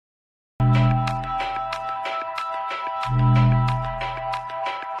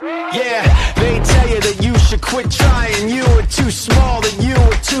Yeah, they tell you that you should quit trying. You were too small, that you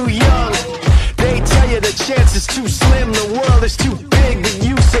were too young. They tell you the chance is too slim, the world is too big, but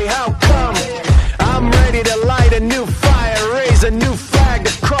you say how come? I'm ready to light a new fire, raise a new flag,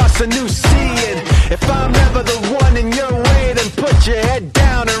 to cross a new sea. And if I'm ever the one in your way, then put your head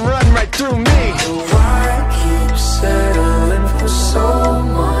down and run right through me. Why keep settling for so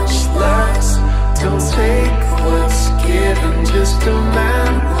much less? Don't take what's given, just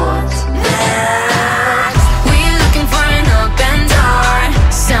demand what's next. We're looking for an open door,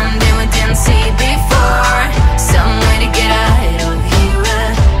 someday we didn't see before, some way to get out of here,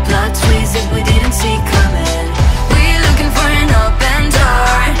 plot twists that we didn't see coming. We're looking for an open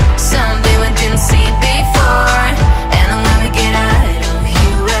door, someday we didn't see before, and when we get out of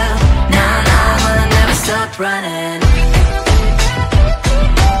here, well, now we'll never stop running.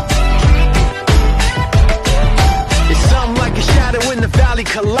 In the valley,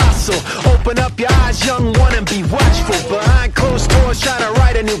 colossal. Open up your eyes, young one, and be watchful. Behind closed doors, trying to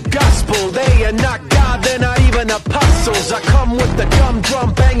write a new gospel. They are not God, they're not even apostles. I come with the dumb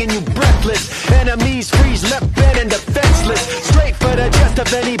drum banging you breathless. Enemies freeze, left bent and defenseless. Straight for the chest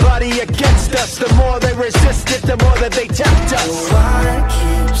of anybody against us. The more they resist it, the more that they tempt us. Why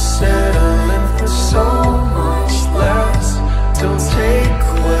keep settling for so much less? Don't take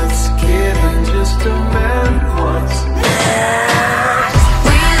what's given, just demand.